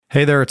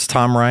Hey there, it's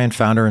Tom Ryan,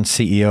 founder and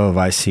CEO of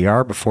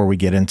ICR. Before we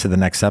get into the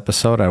next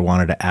episode, I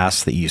wanted to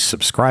ask that you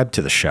subscribe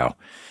to the show.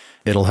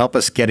 It'll help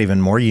us get even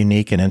more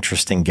unique and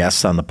interesting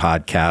guests on the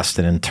podcast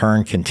and in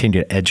turn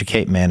continue to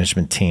educate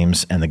management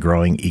teams and the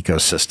growing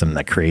ecosystem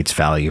that creates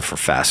value for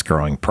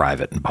fast-growing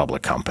private and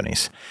public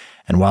companies.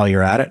 And while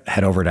you're at it,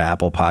 head over to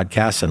Apple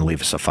Podcasts and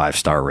leave us a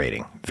 5-star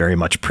rating. Very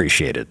much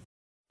appreciated.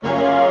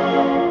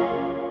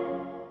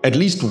 At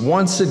least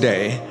once a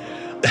day,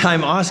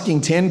 I'm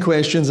asking 10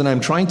 questions and I'm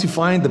trying to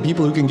find the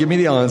people who can give me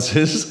the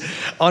answers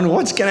on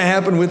what's going to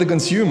happen with the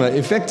consumer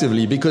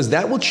effectively, because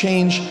that will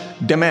change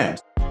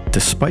demand.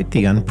 Despite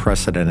the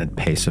unprecedented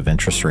pace of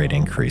interest rate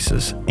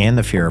increases and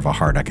the fear of a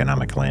hard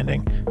economic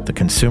landing, the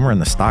consumer and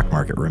the stock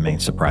market remain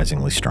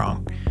surprisingly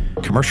strong.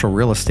 Commercial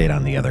real estate,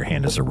 on the other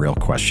hand, is a real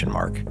question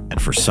mark,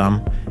 and for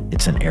some,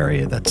 it's an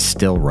area that's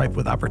still ripe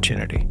with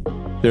opportunity.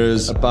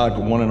 There's about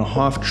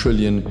 $1.5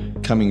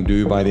 trillion coming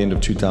due by the end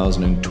of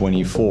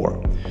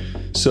 2024.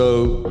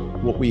 So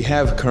what we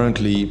have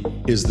currently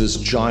is this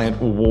giant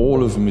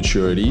wall of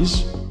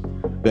maturities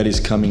that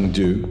is coming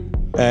due.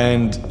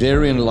 And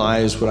therein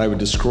lies what I would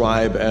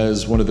describe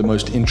as one of the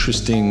most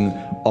interesting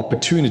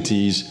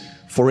opportunities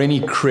for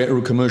any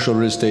commercial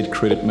real estate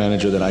credit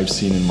manager that I've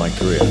seen in my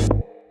career.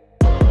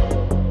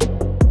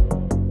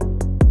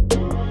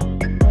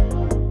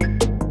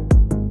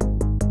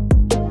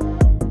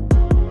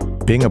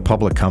 Being a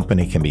public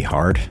company can be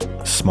hard.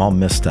 Small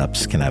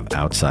missteps can have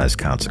outsized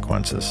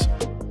consequences.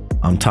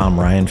 I'm Tom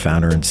Ryan,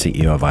 founder and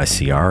CEO of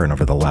ICR, and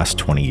over the last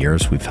 20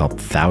 years, we've helped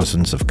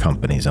thousands of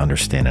companies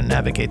understand and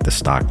navigate the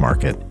stock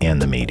market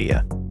and the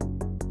media.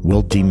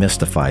 We'll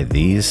demystify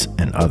these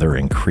and other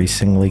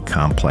increasingly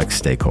complex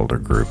stakeholder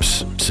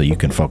groups so you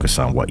can focus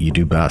on what you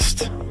do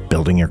best,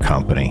 building your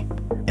company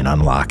and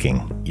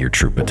unlocking your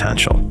true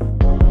potential.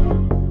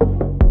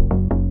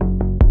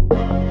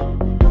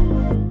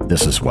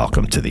 This is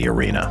Welcome to the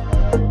Arena.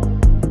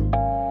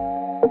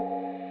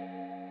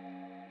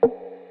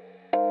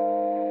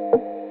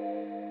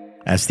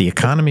 As the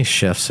economy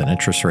shifts and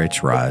interest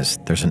rates rise,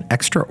 there's an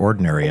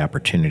extraordinary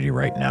opportunity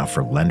right now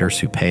for lenders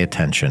who pay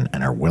attention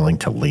and are willing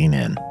to lean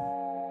in.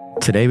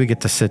 Today, we get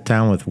to sit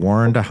down with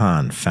Warren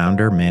Haan,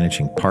 founder,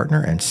 managing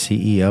partner, and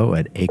CEO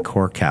at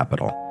ACORE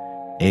Capital.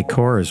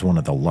 ACORE is one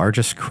of the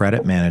largest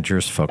credit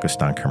managers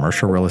focused on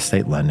commercial real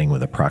estate lending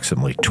with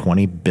approximately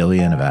 $20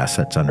 billion of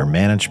assets under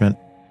management.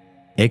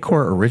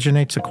 ACORE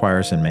originates,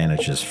 acquires, and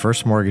manages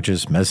first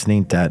mortgages,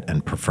 mezzanine debt,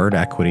 and preferred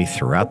equity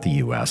throughout the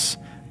U.S.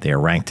 They are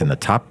ranked in the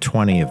top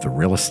 20 of the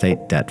Real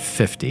Estate Debt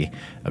 50,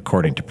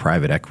 according to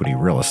Private Equity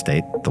Real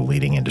Estate, the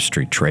leading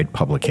industry trade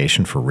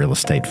publication for real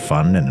estate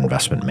fund and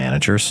investment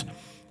managers.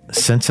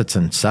 Since its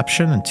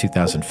inception in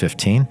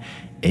 2015,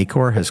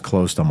 ACORE has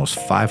closed almost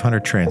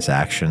 500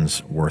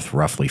 transactions worth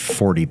roughly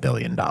 $40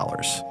 billion.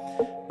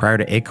 Prior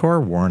to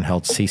ACORE, Warren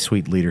held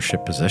C-suite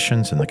leadership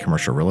positions in the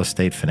commercial real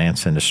estate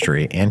finance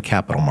industry and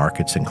capital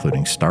markets,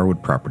 including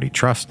Starwood Property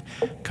Trust,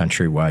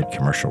 Countrywide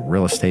Commercial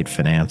Real Estate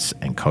Finance,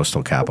 and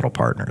Coastal Capital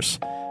Partners.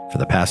 For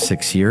the past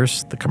 6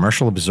 years, the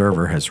Commercial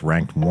Observer has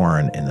ranked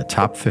Warren in the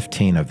top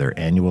 15 of their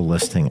annual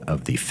listing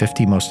of the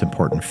 50 most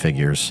important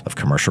figures of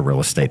commercial real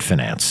estate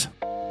finance.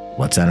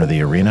 Let's enter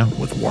the arena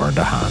with Warren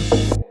Haan.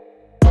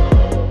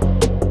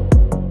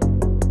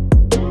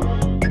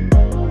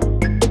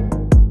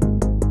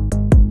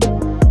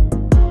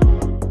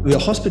 The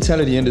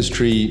hospitality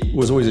industry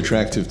was always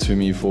attractive to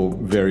me for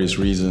various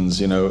reasons.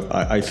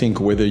 I think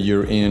whether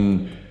you're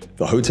in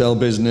the hotel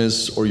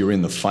business or you're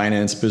in the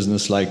finance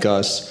business like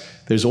us,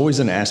 there's always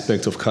an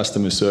aspect of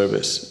customer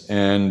service.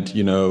 And,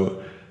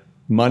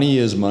 money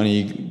is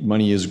money,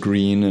 money is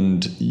green,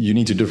 and you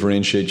need to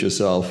differentiate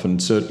yourself.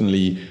 And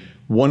certainly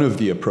one of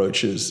the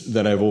approaches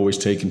that I've always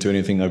taken to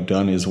anything I've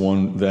done is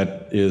one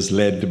that is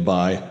led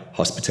by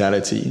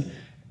hospitality.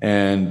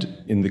 And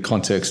in the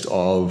context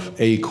of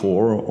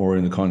ACORE or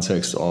in the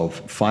context of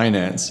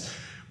finance,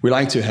 we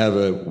like to have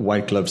a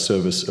white glove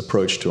service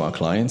approach to our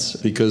clients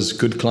because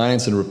good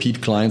clients and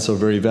repeat clients are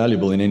very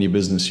valuable in any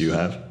business you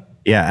have.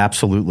 Yeah,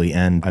 absolutely.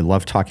 And I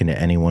love talking to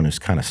anyone who's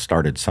kind of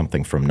started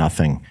something from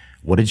nothing.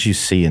 What did you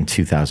see in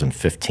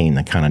 2015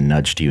 that kind of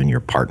nudged you and your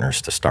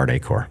partners to start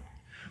ACORE?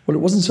 Well, it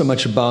wasn't so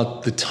much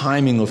about the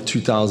timing of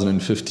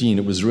 2015.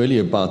 It was really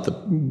about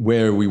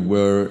where we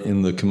were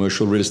in the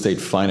commercial real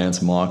estate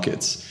finance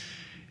markets.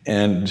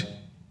 And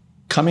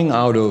coming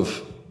out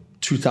of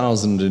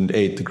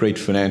 2008, the great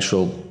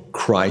financial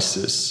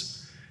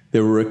crisis,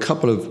 there were a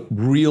couple of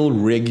real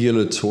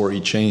regulatory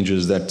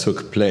changes that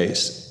took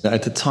place.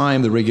 At the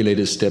time, the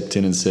regulators stepped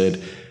in and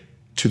said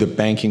to the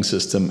banking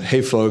system,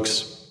 hey,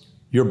 folks,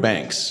 you're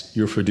banks,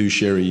 you're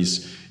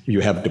fiduciaries,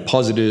 you have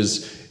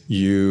depositors,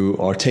 you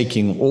are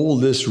taking all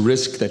this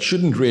risk that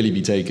shouldn't really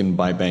be taken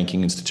by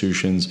banking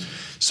institutions.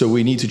 So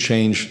we need to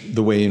change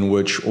the way in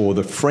which, or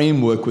the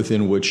framework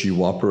within which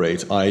you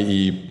operate,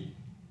 i.e.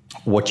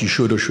 what you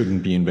should or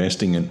shouldn't be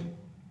investing in.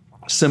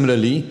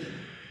 Similarly,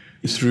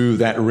 through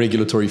that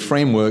regulatory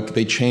framework,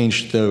 they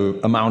changed the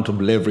amount of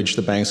leverage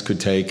the banks could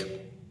take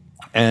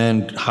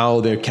and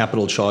how their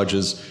capital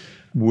charges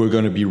were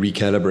going to be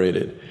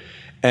recalibrated.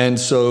 And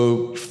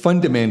so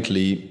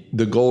fundamentally,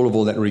 the goal of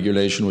all that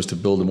regulation was to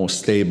build a more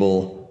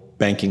stable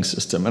banking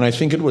system. And I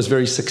think it was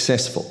very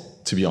successful,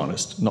 to be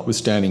honest,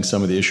 notwithstanding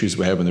some of the issues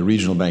we have in the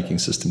regional banking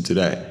system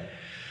today.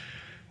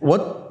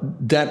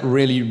 What that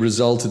really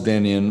resulted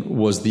then in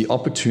was the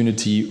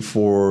opportunity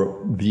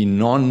for the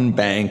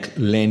non-bank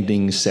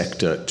lending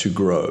sector to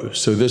grow.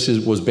 So this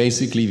was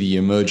basically the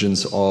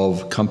emergence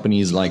of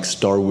companies like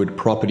Starwood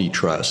Property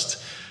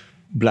Trust,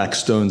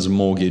 Blackstone's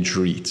Mortgage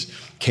REIT,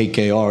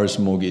 KKR's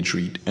Mortgage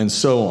REIT, and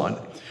so on,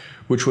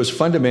 which was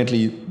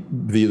fundamentally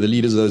the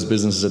leaders of those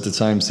businesses at the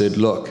time said,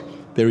 look,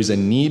 there is a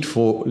need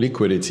for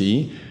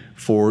liquidity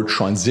for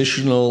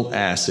transitional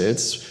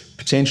assets,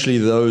 potentially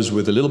those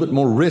with a little bit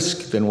more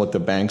risk than what the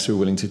banks are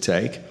willing to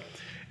take.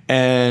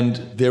 And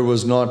there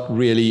was not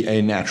really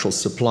a natural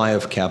supply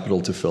of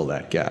capital to fill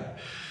that gap.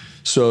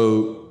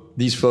 So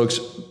these folks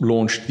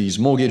launched these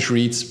mortgage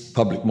REITs,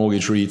 public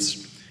mortgage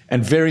REITs,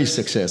 and very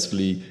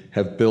successfully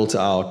have built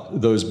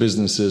out those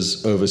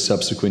businesses over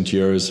subsequent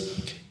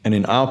years. And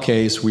in our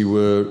case, we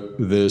were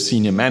the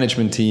senior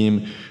management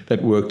team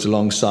that worked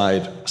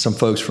alongside some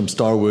folks from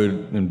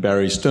Starwood and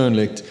Barry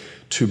Sternlicht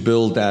to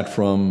build that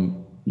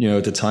from,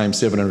 at the time,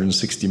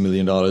 $760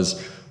 million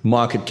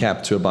market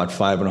cap to about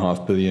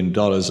 $5.5 billion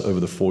over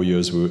the 4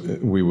 years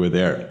we were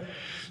there.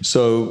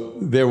 So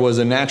there was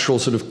a natural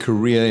sort of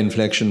career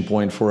inflection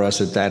point for us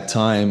at that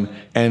time,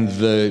 and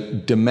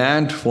the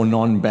demand for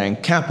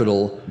non-bank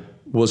capital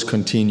was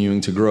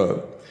continuing to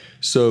grow.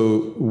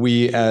 So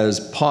we as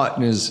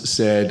partners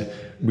said,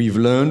 we've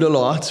learned a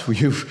lot.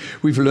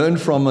 We've learned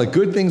from the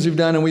good things we've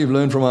done, and we've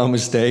learned from our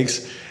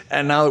mistakes.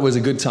 And now it was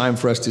a good time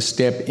for us to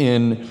step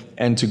in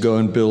and to go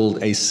and build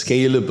a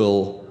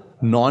scalable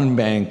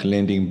non-bank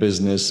lending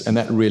business, and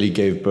that really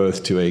gave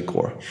birth to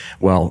ACORE.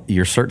 Well,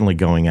 you're certainly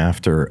going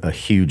after a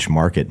huge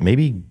market.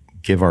 Maybe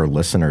give our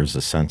listeners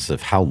a sense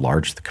of how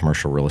large the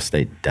commercial real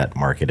estate debt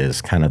market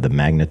is, kind of the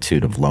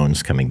magnitude of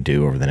loans coming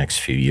due over the next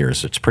few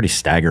years. It's pretty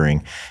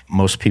staggering.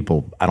 Most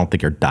people, I don't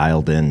think, are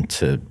dialed in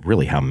to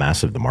really how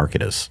massive the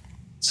market is.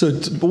 So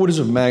orders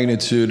of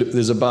magnitude,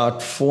 there's about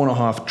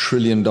 $4.5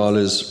 trillion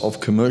of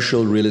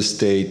commercial real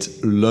estate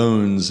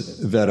loans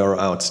that are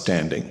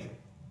outstanding.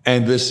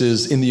 And this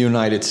is in the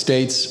United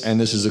States, and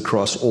this is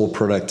across all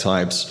product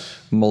types,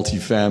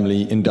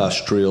 multifamily,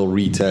 industrial,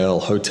 retail,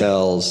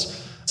 hotels,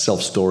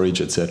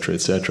 self-storage, et cetera,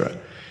 et cetera.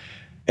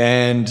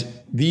 And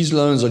these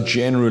loans are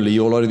generally,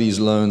 a lot of these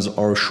loans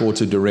are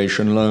shorter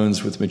duration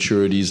loans with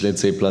maturities,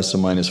 let's say plus or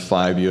minus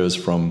 5 years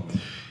from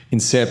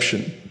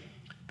inception.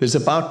 There's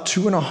about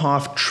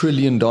 $2.5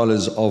 trillion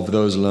of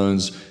those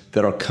loans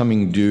that are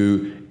coming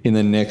due in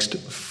the next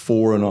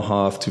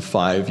 4.5 to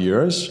 5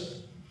 years.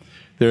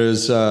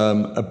 There's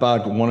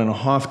about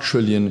 $1.5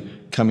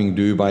 trillion coming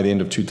due by the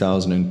end of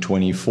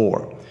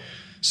 2024.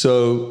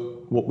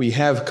 So what we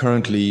have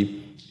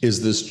currently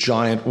is this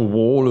giant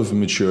wall of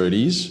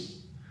maturities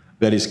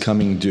that is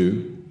coming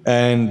due.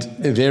 And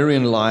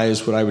therein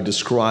lies what I would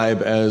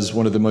describe as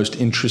one of the most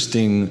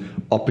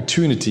interesting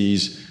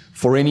opportunities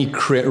for any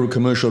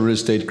commercial real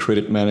estate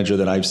credit manager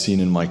that I've seen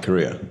in my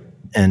career.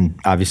 And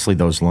obviously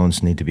those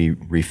loans need to be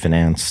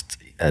refinanced.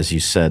 As you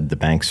said, the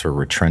banks are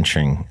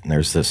retrenching, and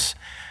there's this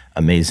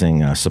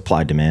amazing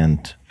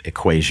supply-demand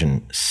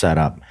equation set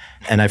up.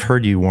 And I've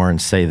heard you, Warren,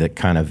 say that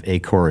kind of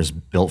ACORE is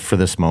built for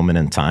this moment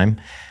in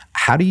time.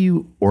 How do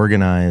you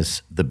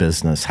organize the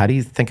business? How do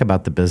you think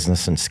about the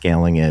business and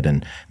scaling it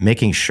and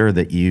making sure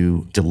that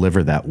you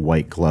deliver that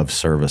white glove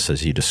service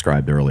as you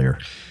described earlier?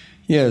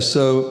 Yeah,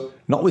 so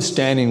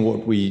notwithstanding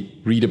what we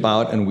read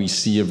about and we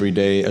see every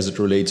day as it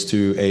relates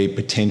to a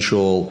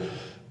potential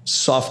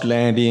soft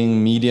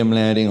landing, medium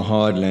landing,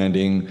 hard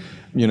landing,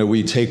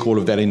 we take all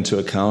of that into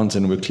account,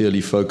 and we're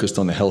clearly focused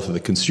on the health of the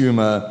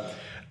consumer.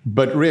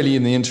 But really,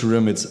 in the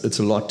interim, it's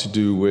a lot to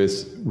do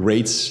with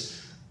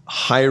rates,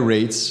 high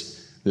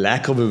rates,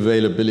 lack of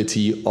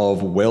availability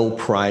of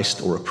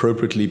well-priced or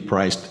appropriately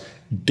priced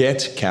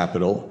debt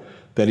capital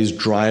that is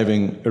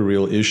driving a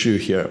real issue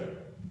here.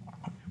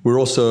 We're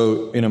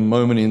also in a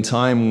moment in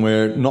time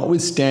where,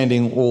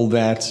 notwithstanding all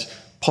that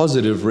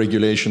positive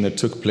regulation that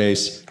took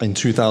place in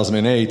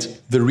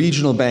 2008, the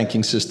regional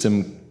banking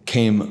system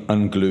came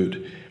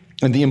unglued.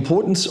 And the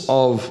importance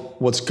of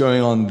what's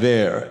going on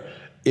there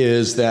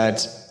is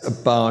that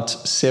about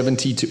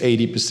 70 to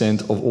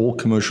 80% of all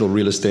commercial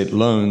real estate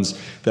loans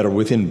that are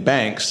within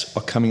banks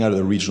are coming out of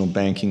the regional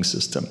banking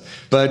system.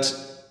 But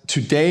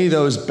today,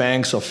 those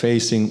banks are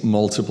facing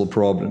multiple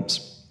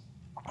problems.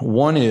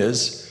 One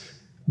is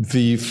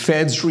the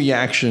Fed's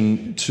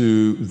reaction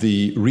to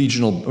the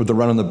regional, or the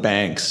run on the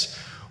banks,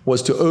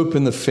 was to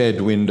open the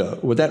Fed window.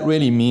 What that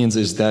really means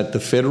is that the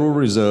Federal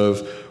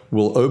Reserve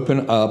will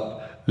open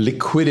up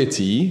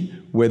liquidity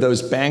where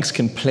those banks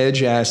can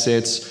pledge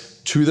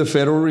assets to the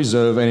Federal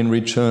Reserve and in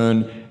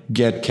return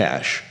get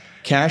cash.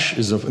 Cash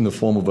is in the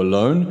form of a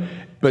loan,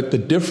 but the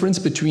difference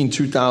between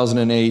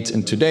 2008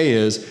 and today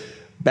is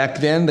back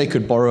then they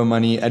could borrow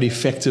money at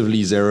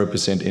effectively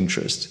 0%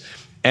 interest.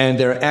 And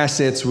their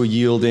assets were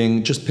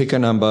yielding, just pick a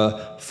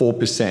number,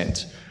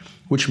 4%.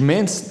 which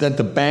meant that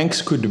the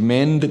banks could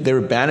mend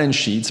their balance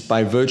sheets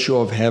by virtue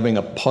of having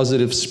a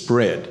positive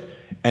spread,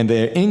 and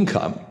their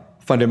income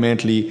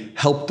fundamentally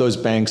helped those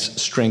banks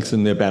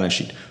strengthen their balance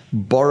sheet.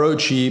 Borrow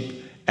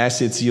cheap,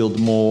 assets yield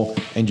more,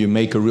 and you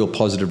make a real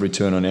positive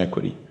return on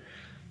equity.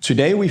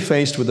 Today, we're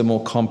faced with a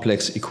more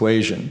complex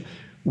equation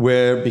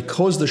where,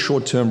 because the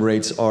short-term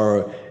rates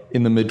are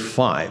in the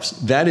mid-fives,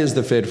 that is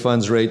the Fed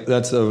funds rate,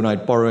 that's the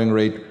overnight borrowing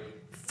rate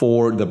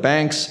for the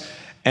banks,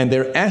 and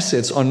their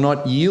assets are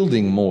not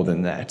yielding more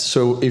than that.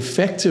 So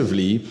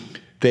effectively,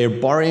 their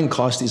borrowing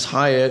cost is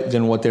higher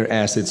than what their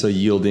assets are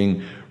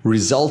yielding,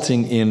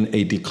 resulting in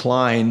a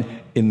decline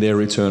in their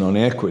return on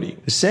equity.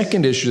 The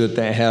second issue that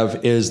they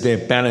have is their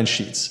balance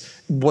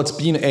sheets. What's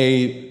been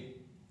a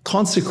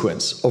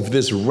consequence of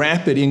this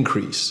rapid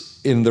increase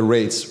in the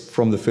rates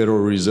from the Federal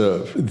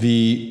Reserve,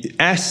 the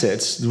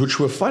assets, which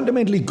were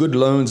fundamentally good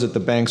loans that the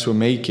banks were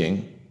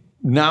making,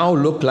 now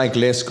look like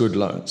less good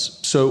loans.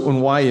 So,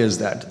 and why is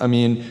that? I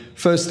mean,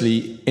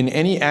 firstly, in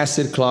any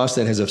asset class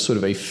that has a sort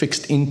of a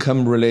fixed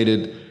income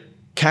related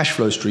cash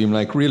flow stream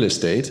like real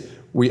estate,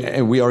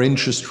 we are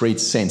interest rate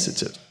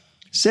sensitive.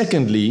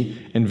 Secondly,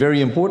 and very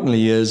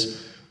importantly,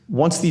 is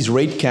once these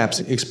rate caps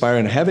expire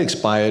and have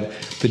expired,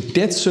 the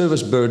debt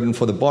service burden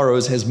for the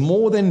borrowers has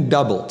more than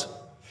doubled,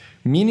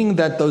 meaning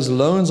that those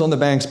loans on the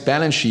bank's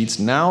balance sheets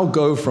now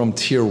go from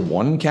tier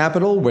 1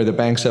 capital, where the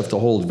banks have to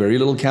hold very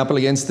little capital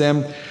against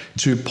them,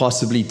 to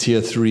possibly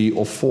tier 3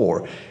 or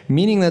 4,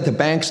 meaning that the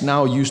banks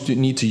now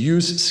need to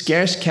use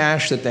scarce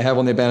cash that they have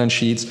on their balance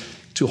sheets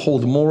to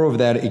hold more of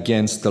that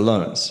against the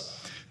loans.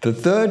 The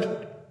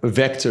third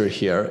vector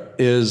here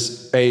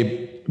is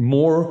a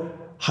more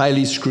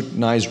highly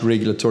scrutinized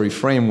regulatory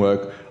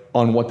framework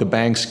on what the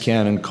banks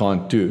can and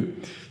can't do.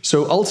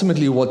 So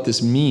ultimately what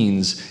this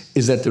means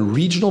is that the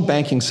regional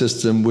banking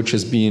system, which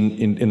has been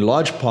in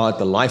large part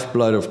the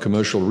lifeblood of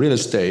commercial real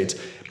estate,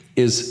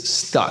 is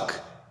stuck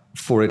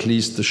for at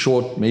least the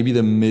short, maybe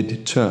the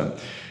mid-term,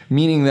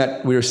 meaning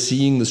that we're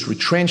seeing this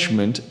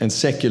retrenchment and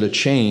secular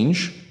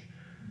change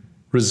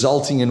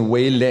resulting in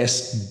way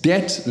less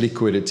debt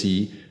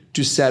liquidity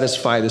to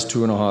satisfy this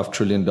 $2.5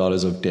 trillion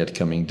of debt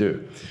coming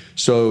due.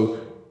 So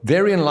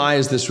therein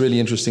lies this really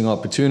interesting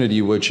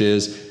opportunity, which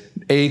is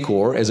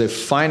ACORE, as a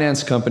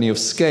finance company of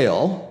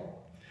scale,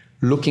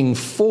 looking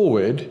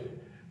forward,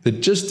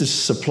 that just the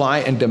supply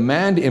and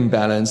demand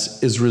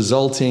imbalance is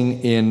resulting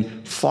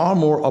in far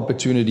more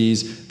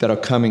opportunities that are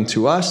coming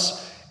to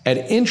us at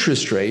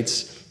interest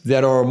rates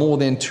that are more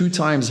than 2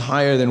 times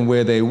higher than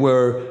where they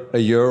were a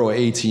year or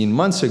 18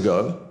 months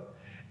ago.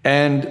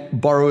 And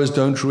borrowers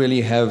don't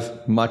really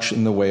have much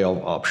in the way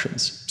of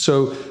options.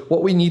 So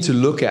what we need to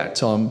look at,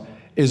 Tom,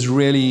 is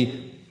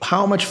really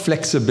how much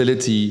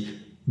flexibility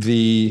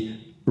the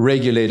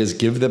regulators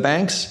give the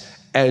banks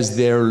as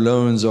their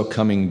loans are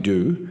coming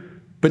due.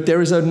 But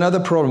there is another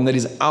problem that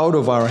is out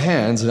of our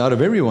hands and out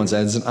of everyone's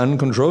hands and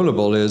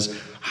uncontrollable, is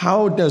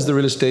how does the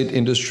real estate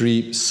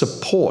industry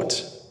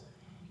support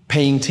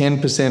paying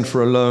 10%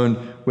 for a loan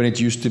when it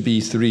used to be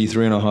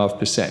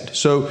 3.5%.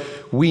 So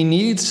we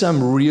need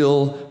some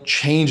real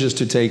changes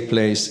to take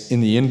place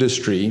in the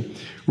industry,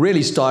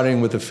 really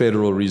starting with the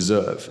Federal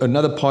Reserve.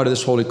 Another part of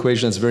this whole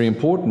equation that's very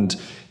important,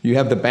 you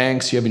have the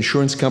banks, you have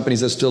insurance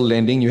companies that are still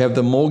lending, you have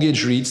the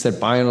mortgage REITs that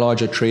by and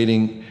large are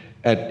trading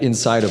at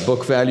inside of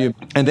book value,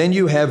 and then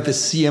you have the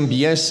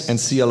CMBS and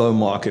CLO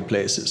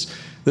marketplaces.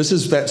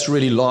 That's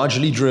really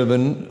largely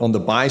driven on the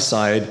buy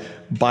side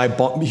by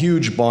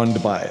huge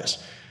bond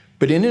buyers.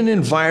 But in an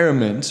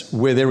environment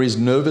where there is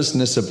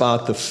nervousness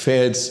about the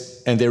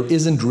Feds and there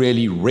isn't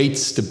really rate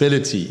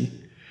stability,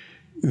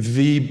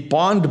 the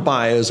bond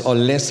buyers are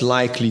less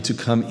likely to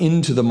come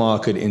into the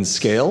market in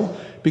scale,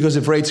 because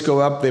if rates go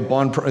up, the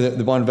bond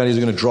values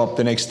are going to drop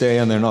the next day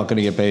and they're not going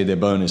to get paid their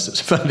bonuses,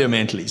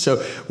 fundamentally.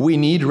 So we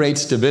need rate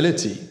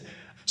stability.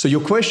 So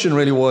your question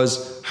really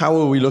was, how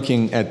are we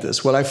looking at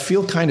this? Well, I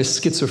feel kind of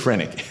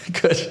schizophrenic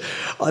because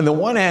on the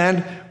one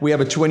hand, we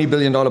have a $20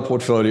 billion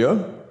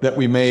portfolio that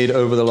we made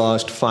over the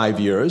last 5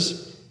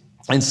 years.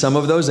 And some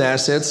of those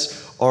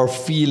assets are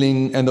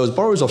feeling, and those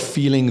borrowers are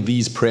feeling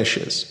these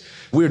pressures.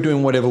 We're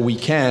doing whatever we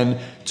can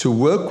to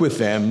work with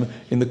them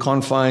in the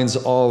confines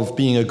of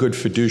being a good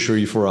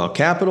fiduciary for our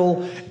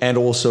capital and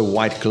also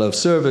white glove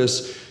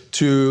service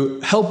to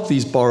help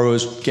these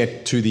borrowers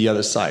get to the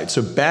other side.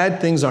 So bad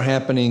things are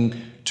happening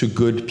to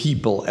good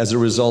people as a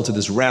result of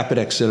this rapid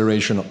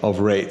acceleration of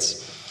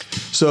rates.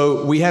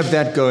 So we have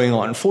that going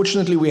on.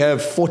 Fortunately, we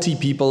have 40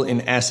 people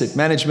in asset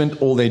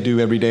management. All they do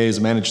every day is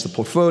manage the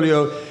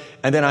portfolio.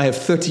 And then I have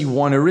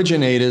 31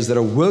 originators that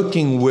are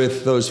working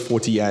with those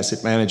 40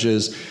 asset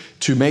managers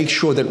to make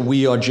sure that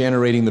we are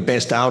generating the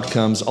best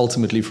outcomes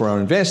ultimately for our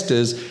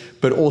investors,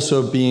 but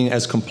also being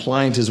as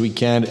compliant as we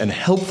can and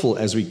helpful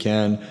as we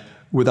can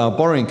with our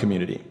borrowing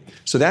community.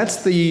 So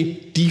that's the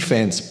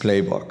defense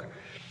playbook.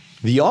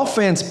 The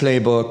offense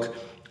playbook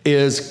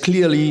is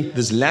clearly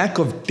this lack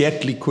of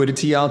debt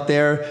liquidity out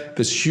there,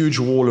 this huge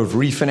wall of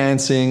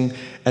refinancing,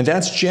 and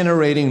that's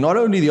generating not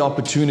only the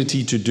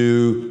opportunity to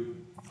do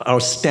our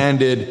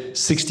standard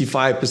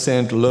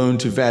 65%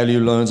 loan-to-value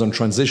loans on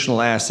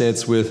transitional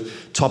assets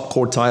with top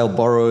quartile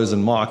borrowers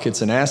and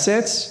markets and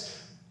assets.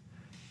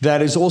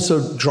 That is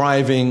also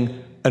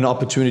driving an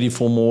opportunity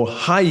for more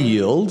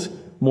high-yield,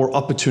 more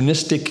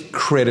opportunistic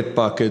credit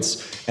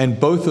buckets. And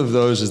both of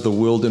those is the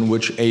world in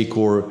which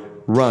ACORE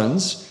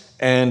runs,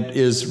 and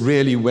is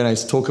really, when I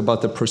talk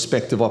about the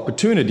prospective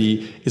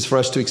opportunity, is for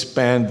us to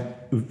expand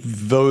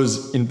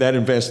those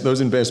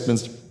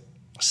investments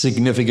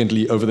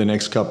significantly over the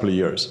next couple of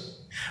years.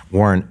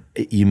 Warren,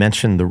 you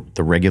mentioned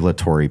the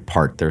regulatory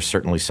part. There's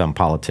certainly some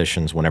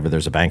politicians, whenever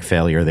there's a bank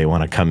failure, they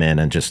want to come in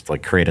and just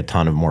like create a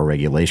ton of more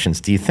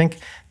regulations. Do you think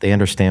they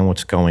understand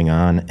what's going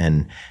on?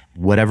 And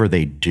whatever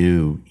they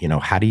do,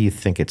 how do you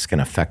think it's going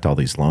to affect all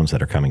these loans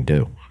that are coming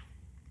due?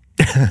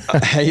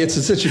 Hey, it's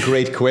such a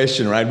great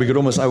question, right?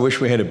 I wish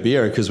we had a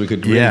beer because we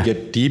could really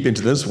get deep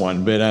into this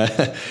one. But,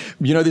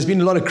 there's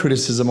been a lot of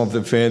criticism of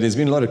the Fed. There's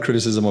been a lot of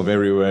criticism of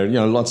everywhere,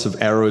 lots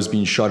of arrows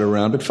being shot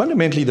around. But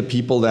fundamentally, the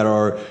people that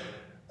are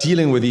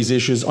dealing with these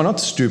issues are not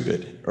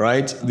stupid,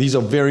 right? These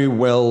are very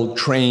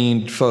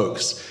well-trained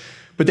folks.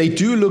 But they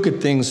do look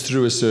at things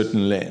through a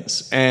certain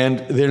lens. And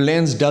their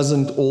lens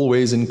doesn't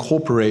always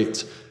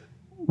incorporate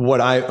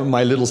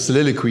my little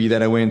soliloquy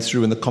that I went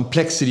through and the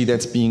complexity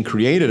that's being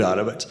created out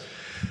of it.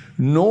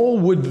 Nor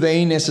would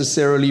they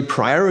necessarily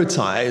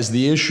prioritize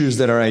the issues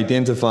that are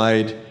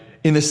identified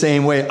in the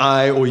same way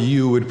I or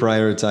you would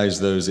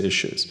prioritize those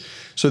issues.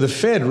 So the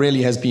Fed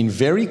really has been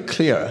very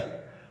clear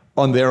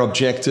on their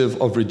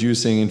objective of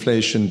reducing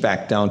inflation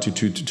back down to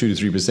 2 to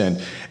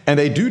 3%. And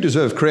they do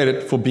deserve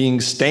credit for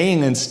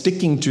staying and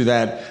sticking to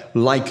that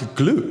like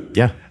glue.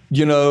 Yeah.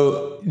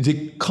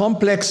 The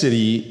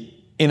complexity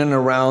in and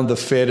around the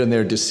Fed and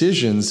their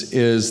decisions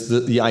is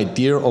the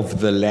idea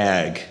of the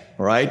lag,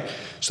 right?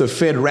 So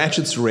Fed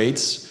ratchets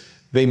rates,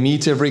 they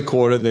meet every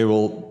quarter, they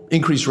will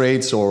increase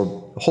rates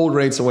or hold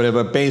rates or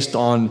whatever based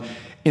on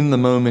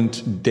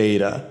in-the-moment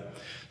data.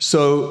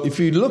 So if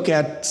you look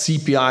at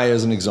CPI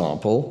as an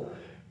example,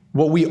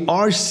 what we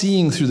are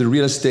seeing through the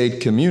real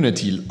estate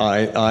community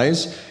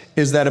eyes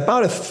is that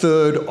about a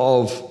third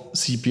of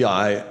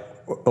CPI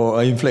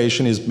or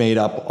inflation is made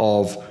up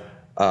of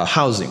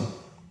housing.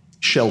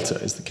 Shelter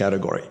is the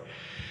category.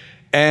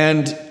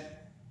 And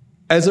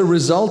as a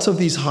result of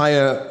these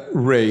higher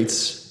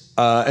rates,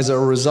 as a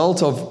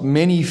result of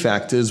many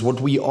factors, what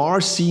we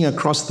are seeing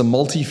across the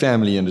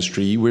multifamily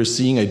industry, we're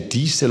seeing a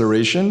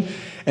deceleration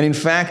and, in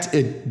fact,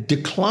 a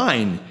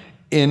decline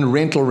in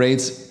rental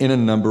rates in a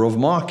number of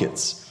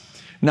markets.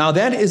 Now,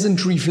 that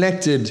isn't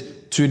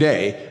reflected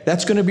today.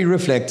 That's going to be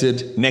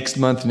reflected next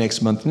month.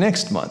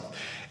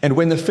 And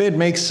when the Fed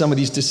makes some of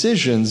these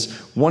decisions,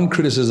 one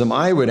criticism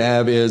I would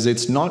have is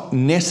it's not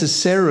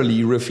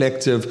necessarily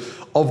reflective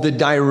of the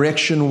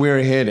direction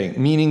we're heading,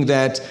 meaning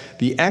that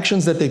the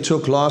actions that they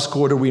took last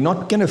quarter, we're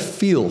not going to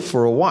feel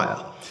for a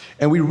while.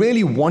 And we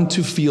really want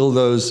to feel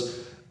those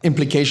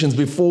implications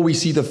before we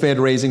see the Fed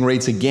raising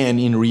rates again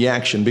in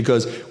reaction,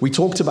 because we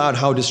talked about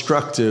how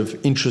destructive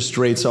interest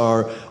rates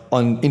are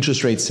on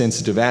interest rate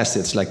sensitive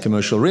assets like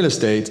commercial real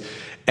estate.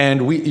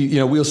 And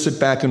we'll sit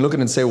back and look at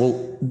it and say, well,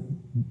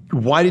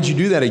 why did you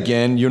do that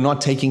again? You're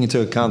not taking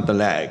into account the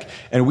lag.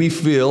 And we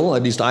feel,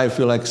 at least I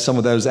feel like some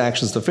of those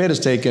actions the Fed has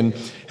taken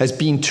has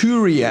been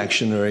too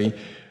reactionary,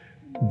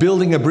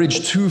 building a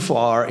bridge too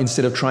far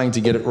instead of trying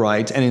to get it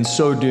right. And in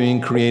so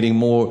doing, creating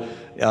more,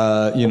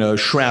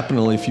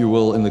 shrapnel, if you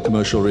will, in the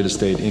commercial real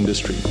estate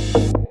industry.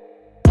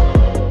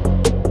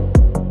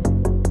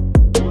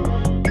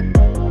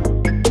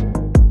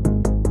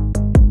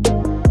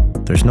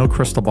 There's no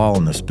crystal ball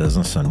in this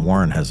business, and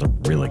Warren has a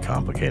really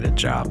complicated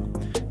job.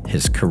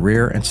 His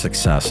career and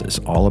success is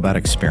all about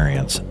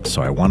experience,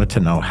 so I wanted to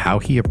know how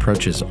he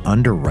approaches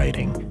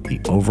underwriting the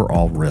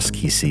overall risk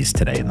he sees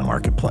today in the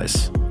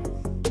marketplace.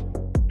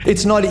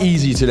 It's not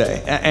easy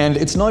today, and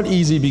it's not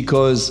easy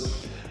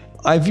because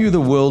I view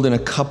the world in a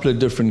couple of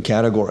different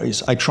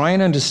categories. I try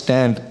and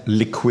understand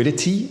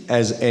liquidity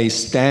as a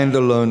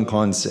standalone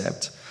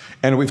concept,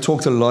 and we've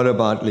talked a lot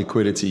about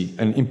liquidity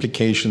and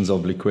implications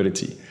of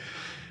liquidity.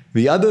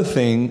 The other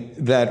thing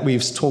that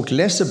we've talked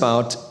less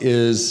about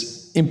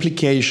is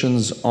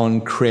implications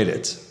on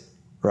credit,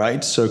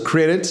 right? So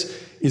credit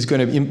is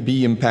going to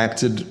be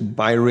impacted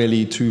by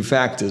really two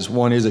factors.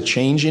 One is a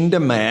change in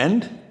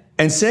demand,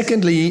 and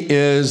secondly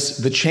is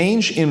the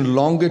change in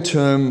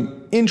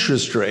longer-term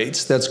interest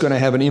rates that's going to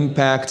have an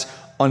impact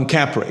on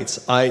cap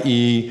rates,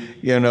 i.e.,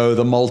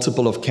 the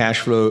multiple of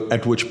cash flow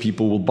at which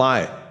people will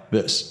buy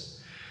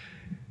this.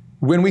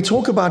 When we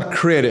talk about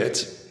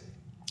credit,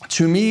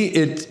 to me,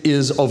 it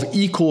is of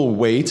equal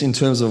weight in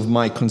terms of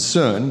my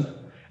concern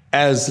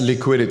as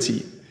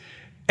liquidity.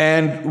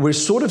 And we're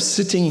sort of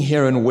sitting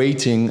here and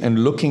waiting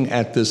and looking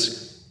at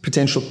this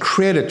potential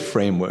credit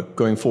framework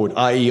going forward,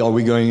 i.e., are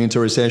we going into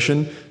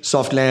recession,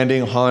 soft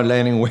landing, hard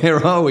landing,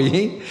 where are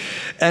we?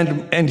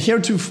 And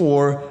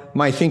heretofore,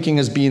 my thinking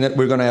has been that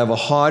we're going to have a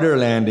harder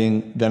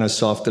landing than a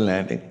softer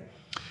landing.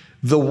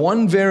 The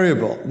one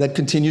variable that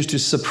continues to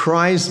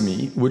surprise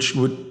me, which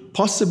would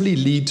possibly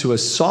lead to a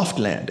soft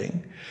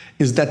landing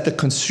is that the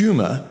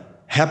consumer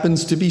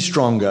happens to be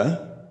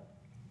stronger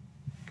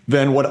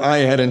than what I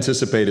had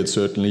anticipated,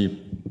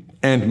 certainly,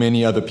 and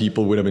many other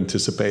people would have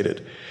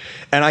anticipated.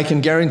 And I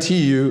can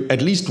guarantee you,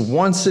 at least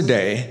once a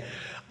day,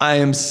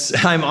 I'm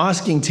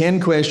asking 10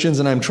 questions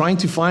and I'm trying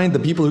to find the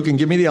people who can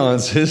give me the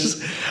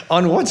answers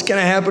on what's going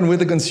to happen with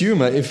the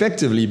consumer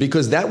effectively,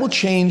 because that will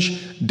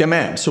change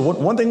demand. So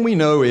one thing we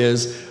know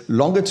is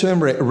longer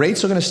term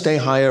rates are going to stay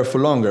higher for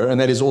longer. And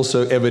that is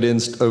also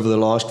evidenced over the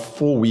last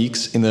 4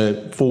 weeks in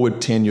the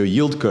forward 10-year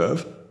yield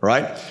curve,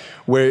 right?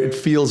 Where it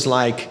feels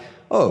like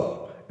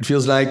it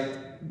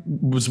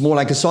was more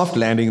like a soft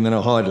landing than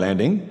a hard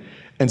landing.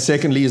 And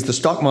secondly, is the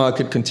stock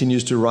market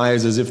continues to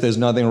rise as if there's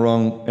nothing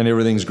wrong and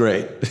everything's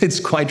great. It's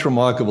quite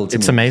remarkable to me.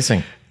 It's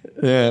amazing.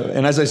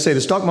 And as I say,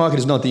 the stock market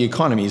is not the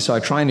economy, so I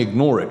try and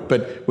ignore it.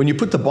 But when you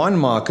put the bond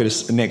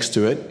market next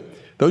to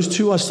it, those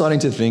two are starting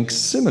to think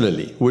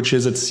similarly, which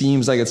is it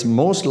seems like it's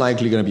most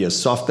likely going to be a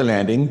softer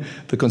landing.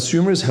 The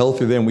consumer is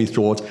healthier than we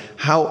thought.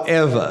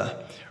 However,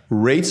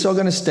 rates are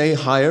going to stay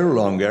higher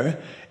longer,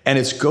 and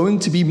it's going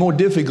to be more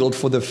difficult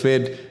for the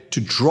Fed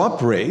to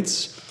drop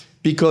rates.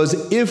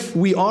 Because if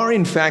we are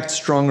in fact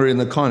stronger in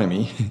the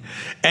economy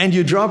and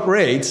you drop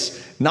rates,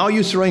 now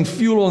you're throwing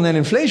fuel on that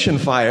inflation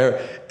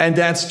fire, and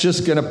that's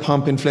just going to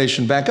pump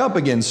inflation back up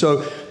again.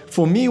 So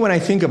for me, when I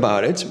think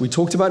about it, we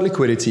talked about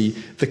liquidity.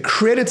 The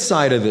credit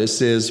side of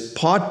this is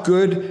part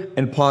good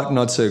and part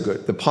not so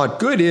good. The part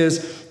good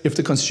is if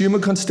the consumer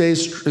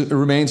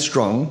remains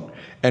strong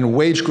and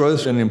wage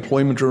growth and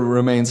employment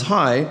remains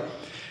high,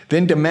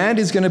 then demand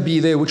is going to be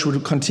there, which will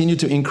continue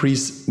to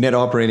increase net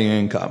operating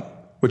income,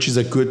 which is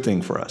a good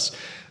thing for us.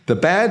 The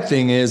bad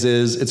thing is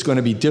it's going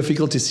to be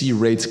difficult to see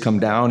rates come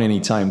down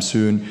anytime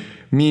soon,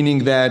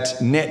 meaning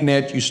that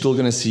net, you're still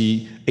going to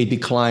see a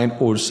decline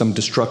or some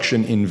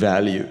destruction in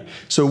value.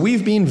 So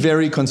we've been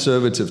very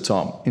conservative,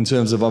 Tom, in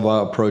terms of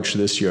our approach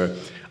this year,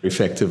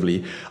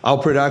 effectively. Our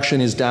production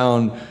is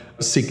down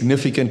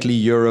significantly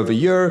year over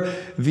year.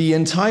 The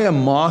entire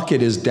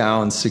market is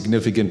down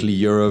significantly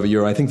year over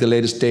year. I think the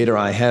latest data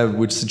I have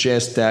would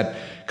suggest that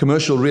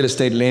commercial real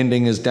estate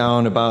lending is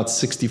down about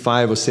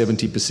 65 or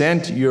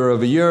 70% year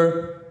over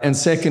year. And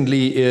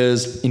secondly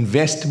is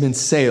investment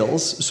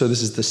sales. So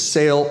this is the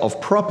sale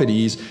of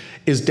properties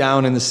is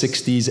down in the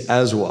 60s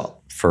as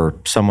well. For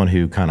someone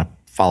who kind of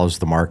follows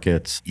the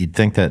markets, you'd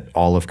think that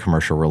all of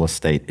commercial real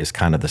estate is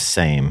kind of the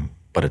same,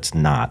 but it's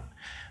not.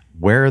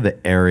 Where are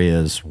the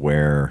areas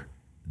where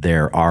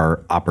there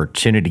are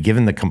opportunity,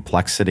 given the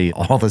complexity,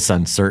 all this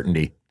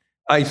uncertainty?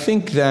 I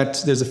think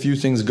that there's a few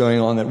things going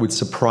on that would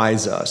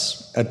surprise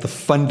us at the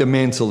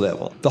fundamental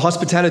level. The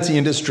hospitality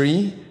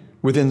industry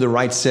within the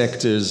right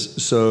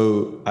sectors,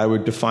 so I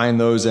would define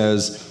those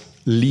as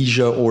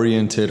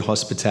leisure-oriented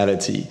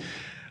hospitality.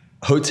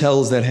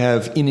 Hotels that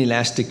have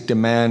inelastic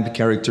demand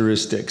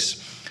characteristics.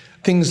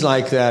 Things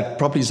like that,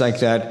 properties like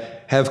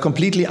that, have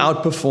completely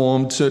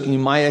outperformed certainly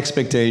my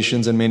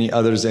expectations and many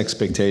others'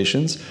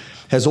 expectations,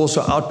 has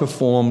also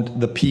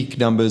outperformed the peak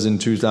numbers in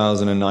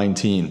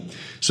 2019.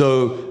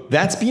 So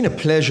that's been a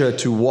pleasure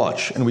to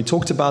watch. And we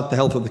talked about the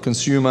health of the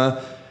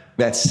consumer.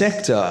 That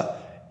sector,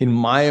 in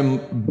my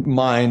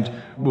mind,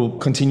 will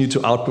continue to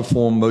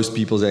outperform most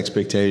people's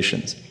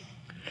expectations.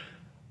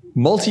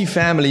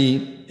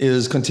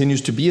 Multifamily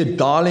continues to be a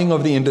darling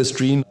of the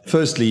industry.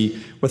 Firstly,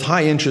 with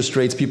high interest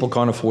rates, people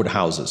can't afford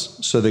houses,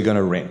 so they're going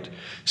to rent.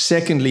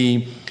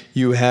 Secondly,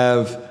 you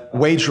have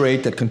wage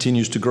rate that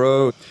continues to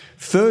grow.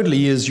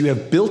 Thirdly is you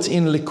have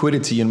built-in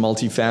liquidity in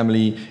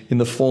multifamily in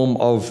the form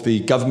of the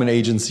government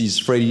agencies,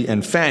 Freddie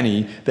and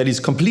Fannie, that is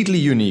completely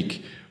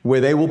unique, where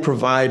they will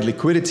provide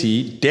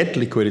liquidity, debt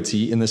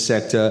liquidity in the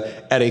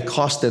sector at a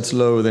cost that's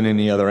lower than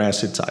any other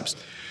asset types.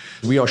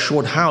 We are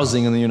short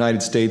housing in the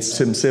United States,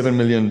 7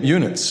 million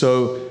units.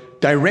 So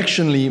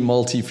directionally,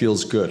 multi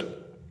feels good.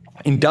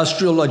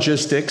 Industrial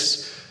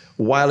logistics,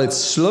 while it's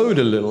slowed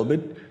a little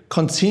bit,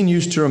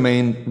 continues to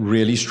remain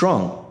really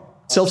strong.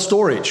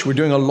 Self-storage, we're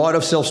doing a lot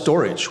of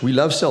self-storage. We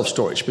love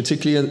self-storage,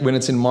 particularly when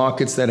it's in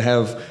markets that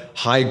have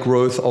high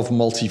growth of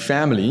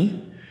multifamily.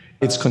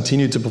 It's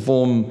continued to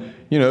perform,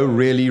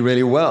 really,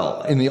 really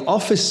well. In the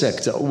office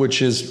sector,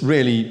 which is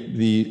really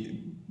the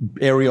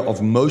area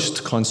of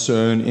most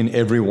concern in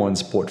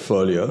everyone's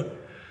portfolio,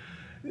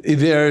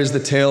 there is the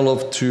tale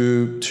of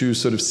two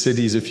sort of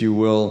cities, if you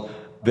will.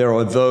 There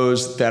are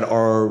those that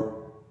are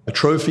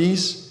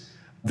trophies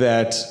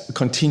that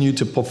continue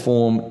to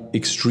perform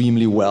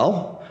extremely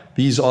well.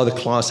 These are the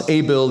Class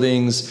A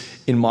buildings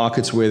in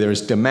markets where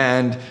there's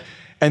demand.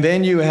 And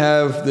then you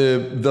have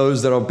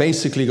those that are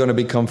basically going to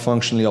become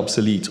functionally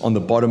obsolete on the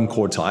bottom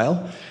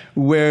quartile,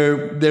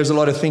 where there's a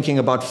lot of thinking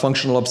about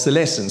functional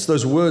obsolescence.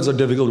 Those words are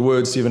difficult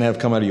words to even have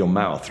come out of your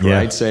mouth,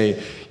 right? Yeah.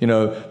 Say,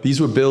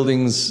 these were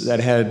buildings that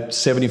had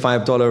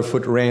 $75 a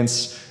foot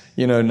rents.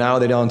 Now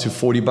they're down to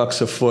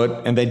 $40 a foot,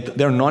 and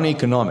they're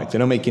non-economic. They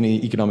don't make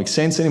any economic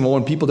sense anymore,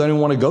 and people don't even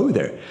want to go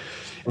there.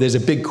 There's a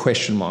big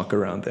question mark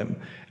around them.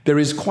 There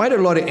is quite a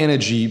lot of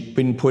energy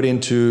being put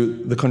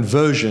into the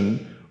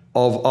conversion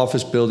of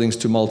office buildings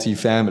to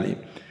multifamily.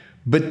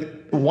 But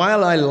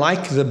while I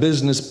like the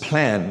business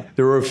plan,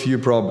 there are a few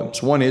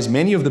problems. One is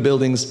many of the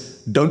buildings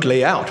don't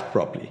lay out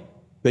properly.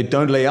 They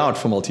don't lay out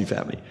for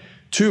multifamily.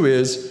 Two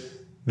is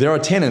there are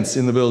tenants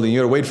in the building. You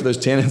got to wait for those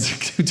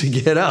tenants to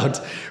get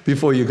out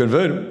before you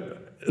convert them.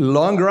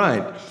 Long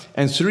grind.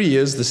 And three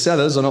is the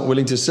sellers are not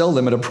willing to sell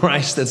them at a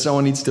price that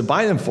someone needs to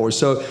buy them for.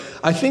 So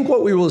I think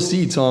what we will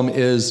see, Tom,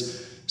 is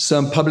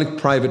some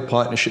public-private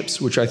partnerships,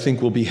 which I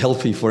think will be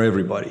healthy for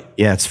everybody.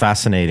 Yeah, it's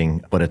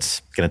fascinating, but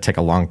it's going to take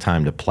a long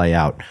time to play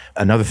out.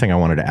 Another thing I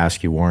wanted to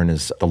ask you, Warren,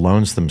 is the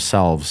loans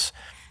themselves.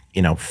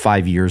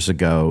 5 years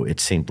ago, it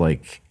seemed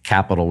like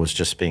capital was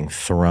just being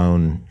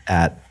thrown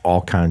at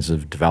all kinds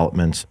of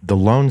developments. The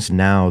loans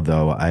now,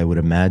 though, I would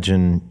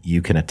imagine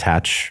you can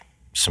attach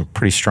some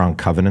pretty strong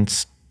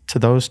covenants to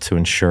those to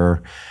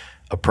ensure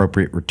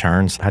appropriate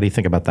returns. How do you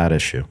think about that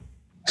issue?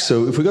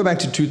 So if we go back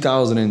to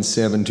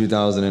 2007,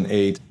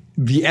 2008,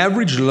 the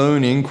average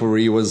loan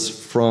inquiry was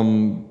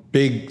from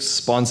big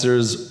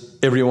sponsors,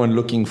 everyone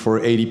looking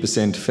for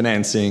 80%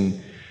 financing.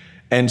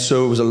 And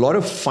so it was a lot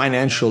of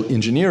financial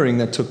engineering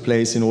that took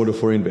place in order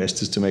for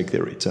investors to make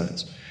their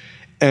returns.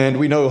 And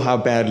we know how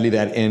badly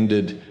that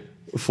ended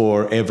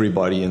for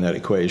everybody in that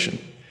equation.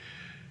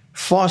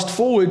 Fast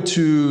forward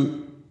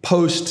to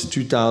post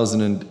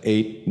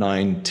 2008,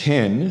 9,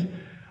 10,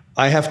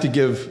 I have to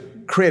give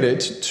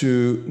credit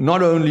to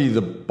not only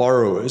the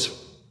borrowers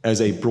as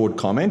a broad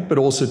comment, but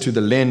also to the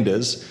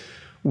lenders,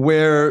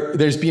 where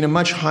there's been a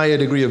much higher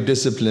degree of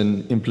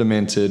discipline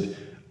implemented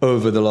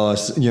over the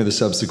last, the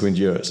subsequent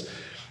years.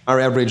 Our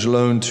average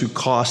loan to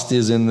cost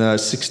is in the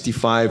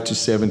 65 to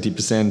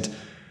 70%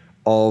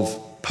 of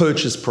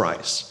purchase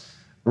price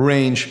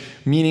range,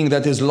 meaning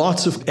that there's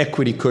lots of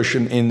equity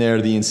cushion in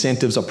there. The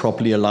incentives are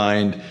properly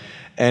aligned.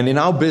 And in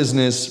our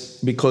business,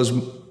 because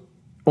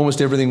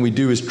almost everything we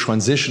do is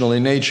transitional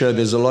in nature,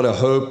 there's a lot of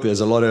hope,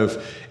 there's a lot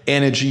of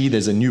energy,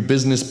 there's a new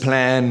business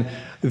plan,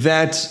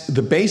 that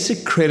the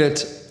basic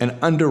credit and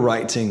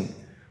underwriting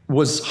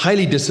was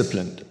highly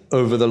disciplined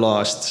over the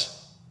last,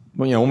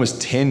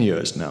 almost 10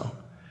 years now.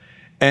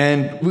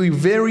 And we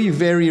very,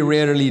 very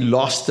rarely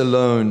lost a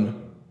loan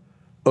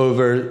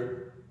over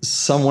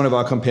one of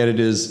our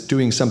competitors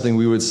doing something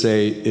we would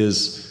say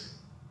is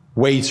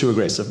way too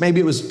aggressive. Maybe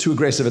it was too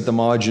aggressive at the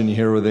margin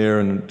here or there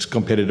in a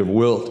competitive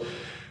world.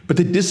 But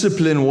the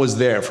discipline was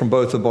there from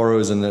both the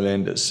borrowers and the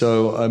lenders.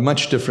 So a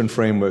much different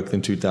framework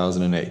than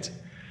 2008.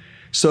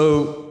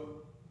 So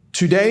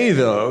today,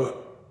 though,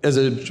 as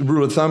a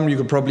rule of thumb, you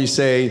could probably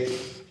say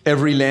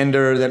every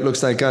lender that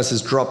looks like us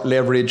has dropped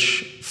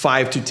leverage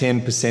 5 to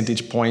 10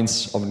 percentage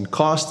points of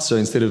cost. So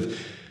instead of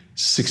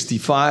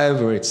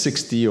 65, we're at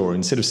 60, or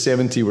instead of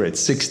 70, we're at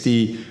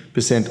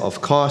 60%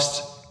 of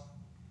cost.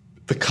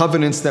 The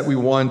covenants that we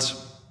want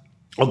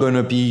are going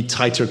to be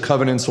tighter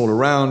covenants all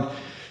around.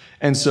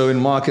 And so in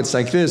markets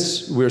like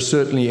this, we're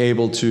certainly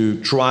able to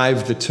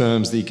drive the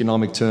terms, the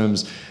economic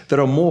terms, that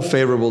are more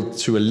favorable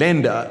to a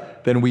lender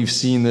than we've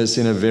seen this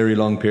in a very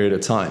long period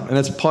of time. And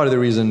that's part of the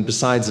reason,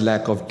 besides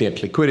lack of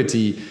debt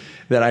liquidity,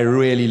 that I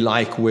really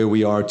like where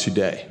we are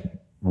today.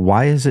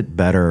 Why is it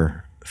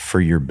better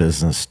for your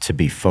business to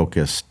be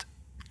focused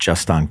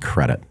just on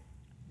credit?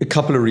 A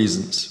couple of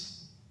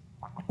reasons.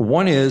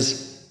 One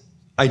is,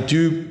 I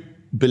do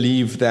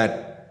believe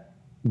that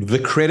the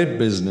credit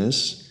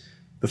business,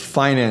 the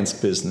finance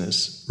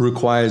business,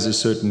 requires a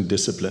certain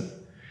discipline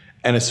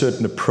and a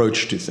certain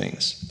approach to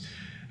things.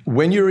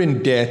 When you're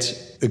in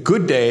debt, a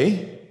good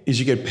day is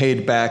you get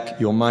paid back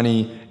your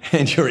money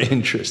and your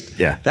interest.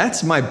 Yeah.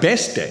 That's my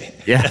best day.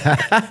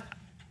 Yeah.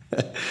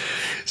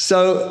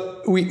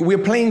 So we're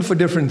playing for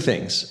different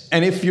things.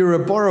 And if you're a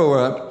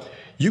borrower,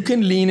 you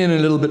can lean in a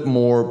little bit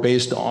more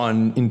based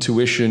on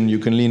intuition. You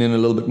can lean in a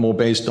little bit more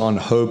based on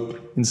hope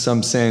in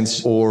some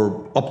sense,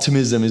 or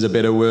optimism is a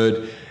better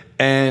word.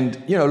 And,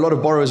 a lot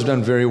of borrowers have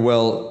done very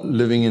well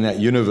living in that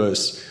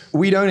universe.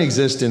 We don't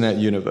exist in that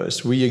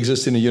universe. We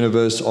exist in a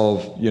universe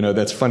of,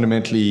 that's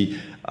fundamentally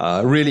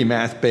really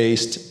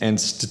math-based and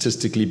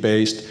statistically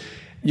based.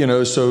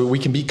 So we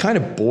can be kind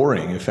of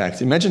boring, in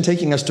fact. Imagine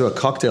taking us to a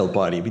cocktail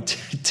party. It'd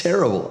be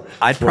terrible.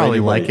 I'd probably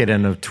like it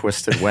in a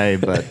twisted way,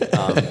 but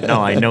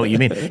no, I know what you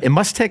mean. It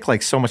must take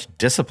so much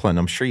discipline.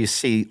 I'm sure you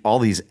see all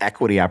these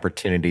equity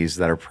opportunities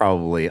that are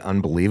probably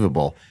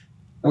unbelievable.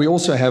 We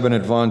also have an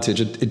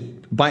advantage.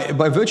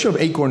 By virtue of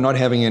ACORE not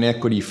having an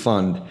equity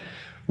fund,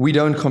 we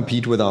don't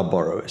compete with our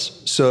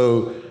borrowers.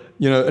 So,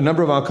 a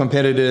number of our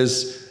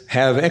competitors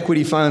have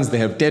equity funds, they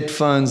have debt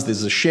funds,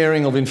 there's a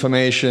sharing of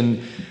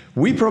information.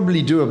 We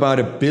probably do about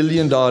 $1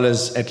 billion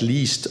at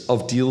least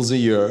of deals a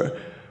year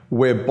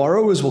where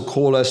borrowers will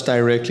call us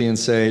directly and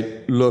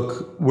say,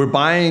 look, we're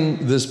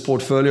buying this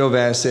portfolio of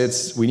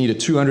assets, we need a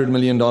 $200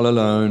 million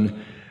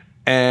loan,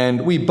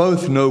 and we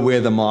both know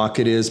where the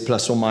market is,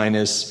 plus or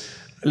minus.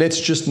 Let's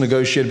just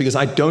negotiate, because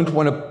I don't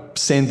want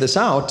to send this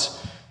out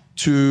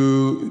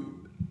to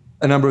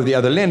a number of the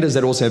other lenders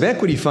that also have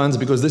equity funds,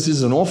 because this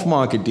is an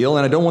off-market deal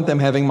and I don't want them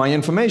having my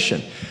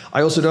information.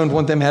 I also don't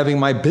want them having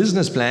my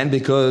business plan,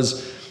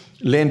 because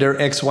lender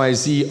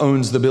XYZ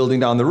owns the building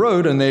down the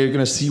road, and they're going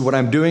to see what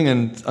I'm doing,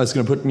 and it's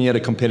going to put me at a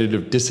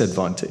competitive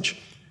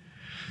disadvantage.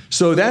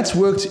 So that's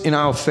worked in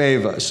our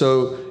favor.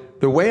 So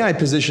the way I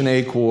position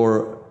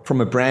ACORE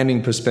from a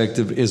branding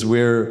perspective is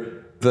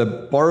we're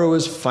the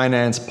borrower's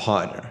finance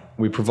partner.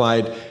 We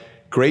provide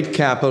great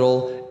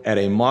capital at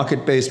a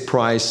market-based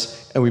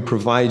price, and we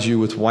provide you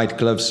with white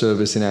glove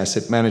service in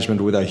asset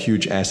management with our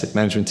huge asset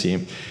management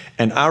team.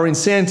 And our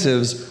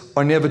incentives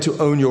are never to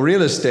own your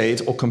real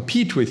estate or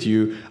compete with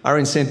you. Our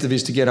incentive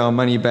is to get our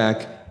money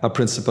back, our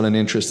principal and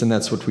interest, and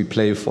that's what we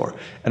play for.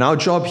 And our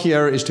job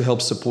here is to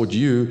help support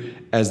you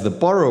as the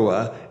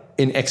borrower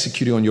in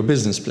executing on your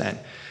business plan.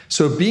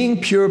 So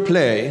being pure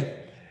play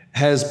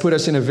has put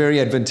us in a very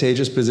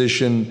advantageous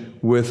position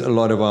with a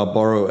lot of our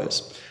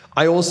borrowers.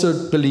 I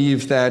also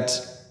believe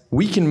that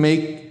we can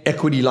make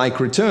equity-like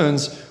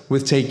returns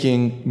with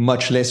taking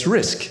much less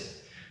risk.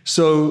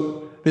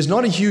 So there's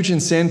not a huge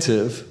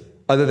incentive,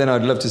 other than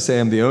I'd love to say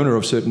I'm the owner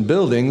of certain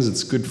buildings.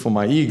 It's good for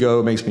my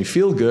ego, it makes me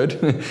feel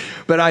good.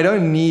 But I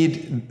don't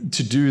need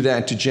to do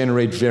that to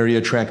generate very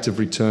attractive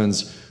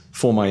returns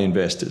for my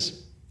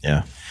investors.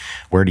 Yeah.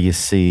 Where do you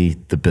see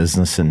the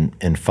business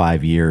in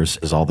 5 years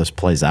as all this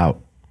plays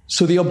out?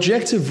 So the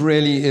objective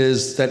really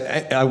is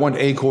that I want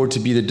ACORE to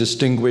be the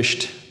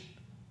distinguished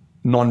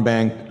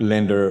non-bank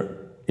lender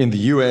in the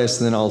US,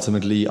 and then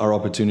ultimately our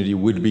opportunity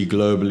would be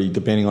globally,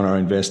 depending on our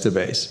investor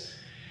base.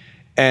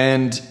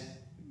 And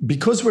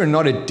because we're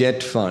not a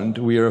debt fund,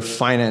 we are a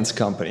finance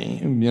company.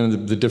 You know,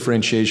 the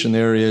differentiation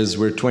there is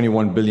we're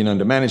 21 billion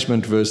under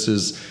management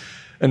versus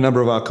a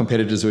number of our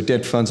competitors who are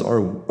debt funds are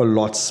a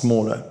lot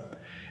smaller.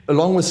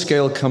 Along with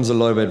scale comes a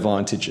lot of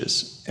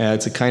advantages.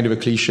 It's a kind of a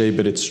cliche,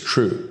 but it's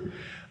true.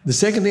 The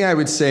second thing I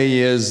would say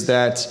is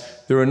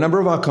that there are a number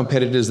of our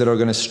competitors that are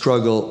going to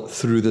struggle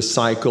through the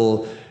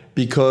cycle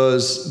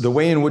because the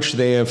way in which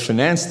they have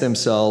financed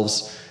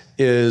themselves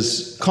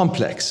is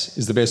complex,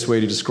 is the best way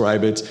to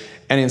describe it,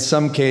 and in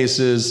some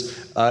cases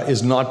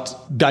is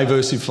not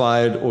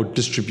diversified or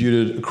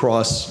distributed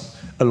across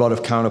a lot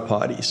of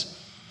counterparties.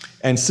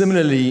 And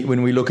similarly,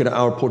 when we look at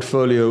our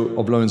portfolio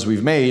of loans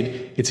we've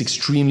made, it's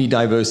extremely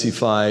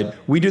diversified.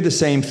 We do the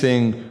same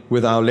thing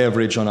with our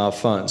leverage on our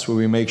funds, where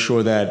we make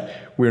sure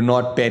that we're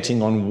not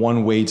betting on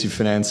one way to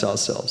finance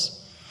ourselves.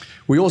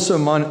 We also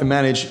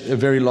manage a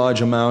very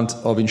large amount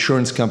of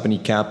insurance company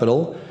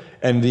capital,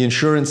 and the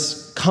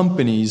insurance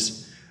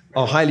companies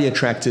are highly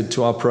attracted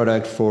to our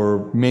product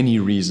for many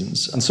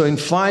reasons. And so in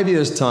 5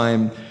 years'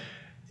 time,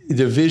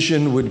 the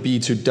vision would be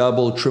to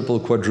double,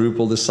 triple,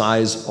 quadruple the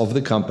size of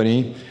the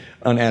company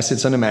on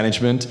assets under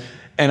management.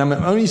 And I'm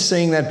only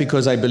saying that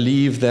because I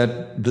believe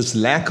that this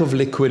lack of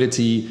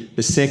liquidity,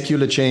 the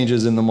secular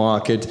changes in the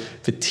market,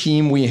 the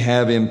team we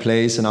have in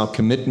place, and our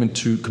commitment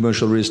to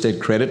commercial real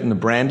estate credit and the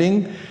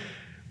branding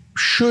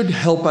should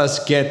help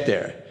us get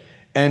there.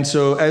 And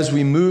so as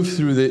we move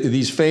through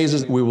these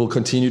phases, we will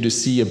continue to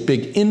see a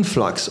big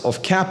influx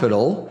of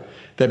capital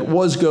that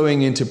was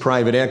going into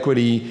private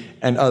equity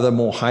and other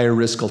more higher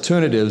risk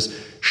alternatives,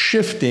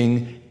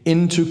 shifting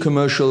into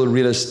commercial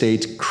real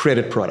estate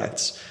credit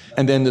products.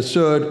 And then the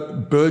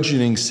third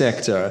burgeoning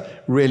sector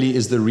really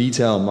is the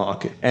retail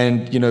market.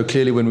 And, you know,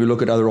 clearly when we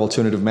look at other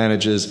alternative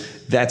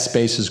managers, that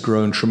space has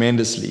grown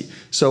tremendously.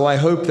 So I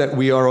hope that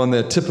we are on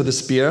the tip of the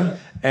spear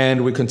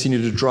and we continue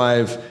to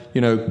drive,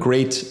 you know,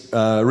 great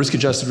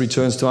risk-adjusted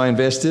returns to our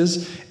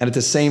investors. And at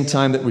the same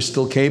time that we're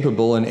still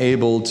capable and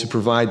able to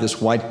provide this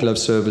white glove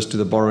service to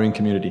the borrowing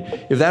community.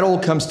 If that all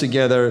comes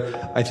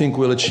together, I think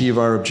we'll achieve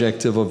our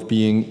objective of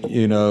being,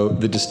 you know,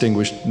 the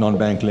distinguished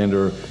non-bank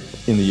lender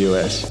in the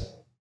US.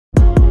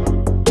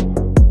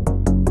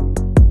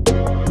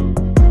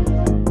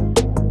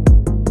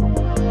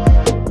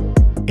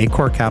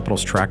 ACORE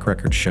Capital's track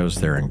record shows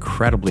they're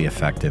incredibly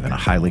effective in a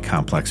highly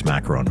complex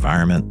macro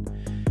environment.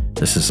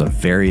 This is a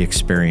very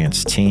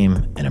experienced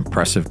team, an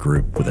impressive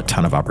group with a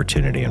ton of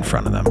opportunity in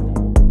front of them.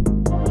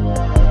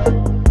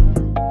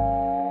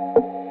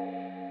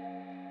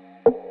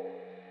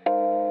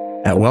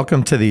 At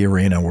Welcome to the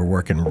Arena, we're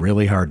working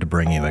really hard to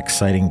bring you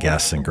exciting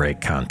guests and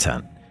great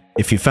content.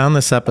 If you found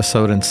this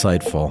episode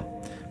insightful,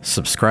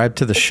 subscribe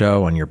to the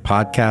show on your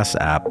podcast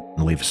app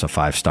and leave us a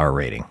 5-star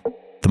rating.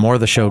 The more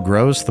the show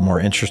grows, the more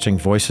interesting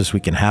voices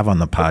we can have on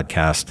the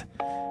podcast.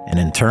 And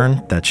in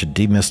turn, that should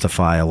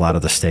demystify a lot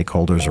of the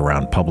stakeholders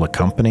around public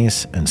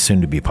companies and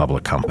soon-to-be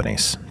public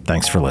companies.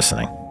 Thanks for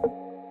listening.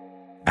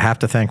 I have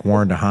to thank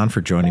Warren de Haan for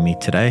joining me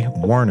today.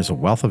 Warren is a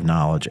wealth of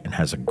knowledge and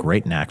has a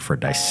great knack for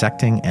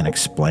dissecting and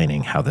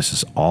explaining how this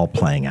is all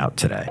playing out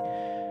today.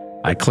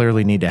 I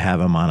clearly need to have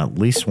him on at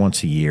least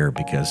once a year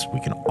because we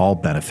can all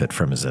benefit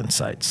from his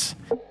insights.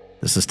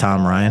 This is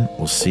Tom Ryan.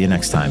 We'll see you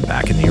next time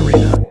back in the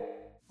arena.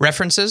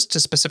 References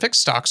to specific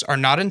stocks are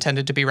not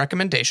intended to be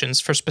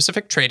recommendations for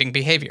specific trading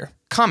behavior.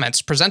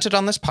 Comments presented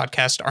on this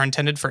podcast are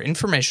intended for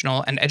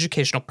informational and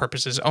educational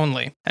purposes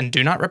only, and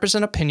do not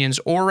represent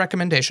opinions or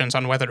recommendations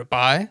on whether to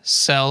buy,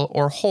 sell,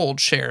 or hold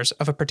shares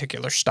of a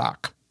particular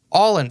stock.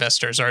 All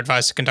investors are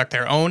advised to conduct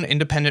their own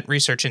independent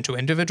research into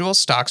individual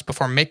stocks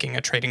before making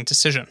a trading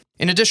decision.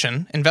 In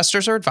addition,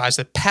 investors are advised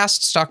that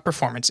past stock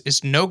performance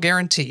is no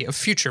guarantee of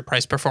future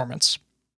price performance.